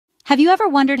Have you ever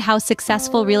wondered how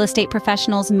successful real estate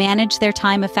professionals manage their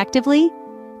time effectively?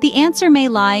 The answer may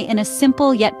lie in a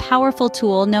simple yet powerful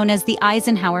tool known as the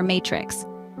Eisenhower Matrix.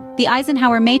 The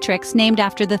Eisenhower Matrix, named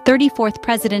after the 34th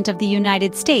President of the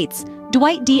United States,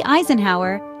 Dwight D.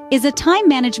 Eisenhower, is a time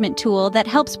management tool that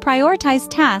helps prioritize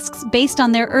tasks based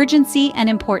on their urgency and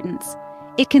importance.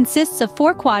 It consists of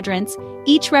 4 quadrants,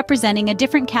 each representing a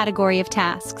different category of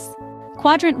tasks.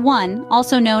 Quadrant 1,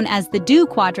 also known as the do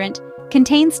quadrant,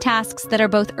 contains tasks that are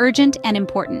both urgent and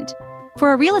important.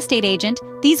 For a real estate agent,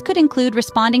 these could include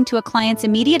responding to a client's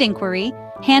immediate inquiry,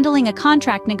 handling a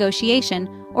contract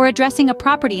negotiation, or addressing a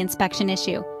property inspection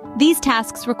issue. These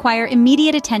tasks require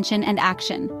immediate attention and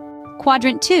action.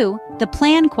 Quadrant 2, the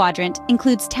plan quadrant,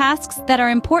 includes tasks that are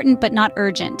important but not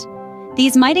urgent.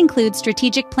 These might include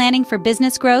strategic planning for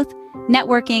business growth,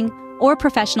 networking, or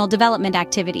professional development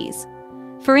activities.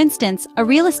 For instance, a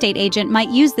real estate agent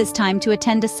might use this time to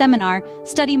attend a seminar,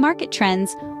 study market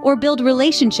trends, or build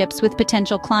relationships with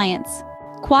potential clients.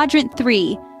 Quadrant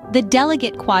 3, the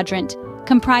delegate quadrant,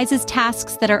 comprises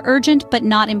tasks that are urgent but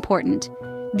not important.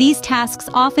 These tasks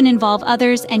often involve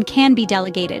others and can be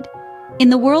delegated.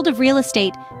 In the world of real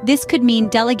estate, this could mean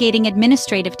delegating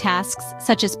administrative tasks,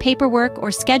 such as paperwork or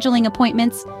scheduling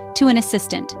appointments, to an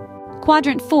assistant.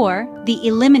 Quadrant 4, the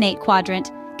eliminate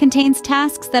quadrant, contains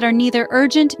tasks that are neither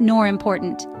urgent nor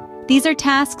important. These are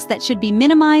tasks that should be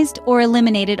minimized or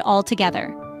eliminated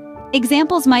altogether.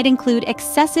 Examples might include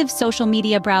excessive social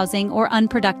media browsing or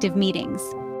unproductive meetings.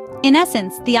 In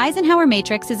essence, the Eisenhower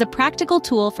Matrix is a practical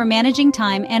tool for managing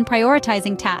time and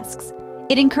prioritizing tasks.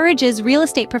 It encourages real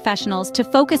estate professionals to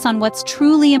focus on what's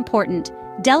truly important,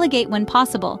 delegate when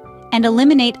possible, and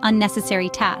eliminate unnecessary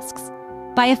tasks.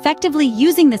 By effectively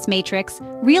using this matrix,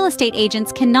 real estate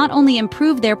agents can not only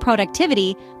improve their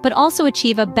productivity, but also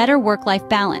achieve a better work-life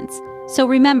balance. So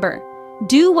remember,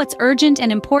 do what's urgent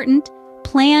and important,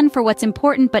 plan for what's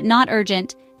important but not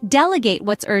urgent, delegate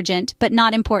what's urgent but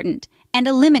not important, and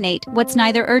eliminate what's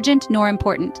neither urgent nor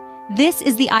important. This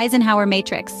is the Eisenhower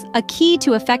Matrix, a key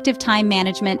to effective time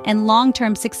management and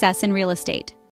long-term success in real estate.